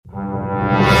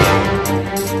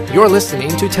You're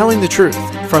listening to Telling the Truth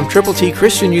from Triple T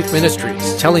Christian Youth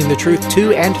Ministries, telling the truth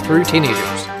to and through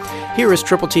teenagers. Here is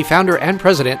Triple T founder and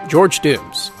president, George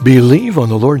Dooms. Believe on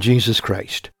the Lord Jesus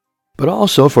Christ, but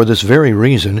also for this very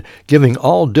reason, giving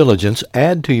all diligence,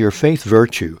 add to your faith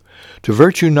virtue, to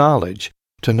virtue knowledge,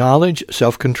 to knowledge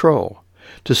self-control,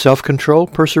 to self-control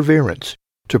perseverance,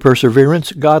 to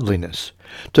perseverance godliness,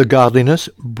 to godliness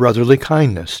brotherly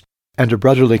kindness, and to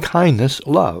brotherly kindness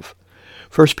love.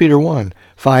 1 Peter 1,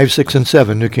 5, 6, and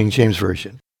 7, New King James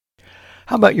Version.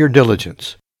 How about your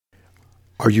diligence?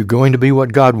 Are you going to be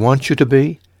what God wants you to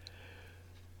be?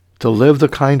 To live the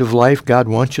kind of life God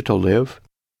wants you to live?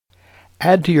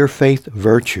 Add to your faith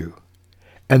virtue,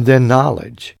 and then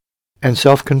knowledge, and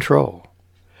self-control,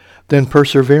 then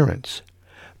perseverance,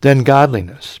 then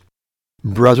godliness,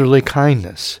 brotherly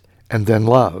kindness, and then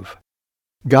love.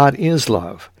 God is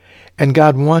love, and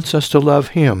God wants us to love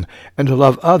Him and to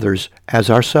love others as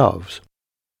ourselves.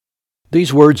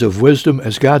 These words of wisdom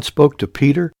as God spoke to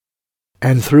Peter,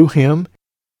 and through him,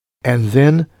 and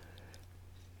then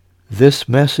this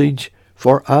message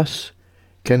for us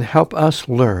can help us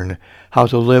learn how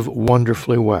to live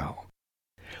wonderfully well.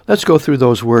 Let's go through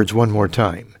those words one more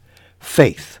time.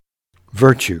 Faith,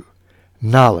 virtue,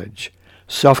 knowledge,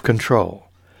 self-control,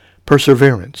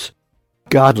 perseverance,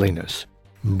 godliness,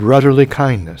 brotherly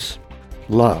kindness,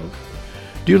 love.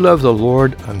 Do you love the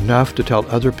Lord enough to tell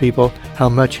other people how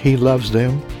much He loves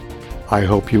them? I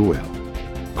hope you will.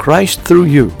 Christ through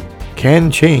you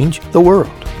can change the world.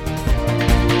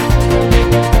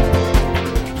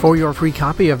 For your free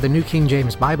copy of the New King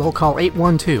James Bible, call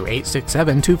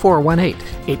 812-867-2418,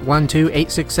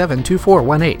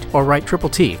 812-867-2418, or write Triple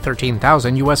T,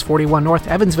 13,000 U.S. 41 North,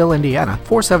 Evansville, Indiana,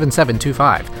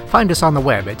 47725. Find us on the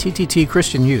web at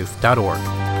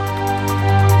tttchristianyouth.org.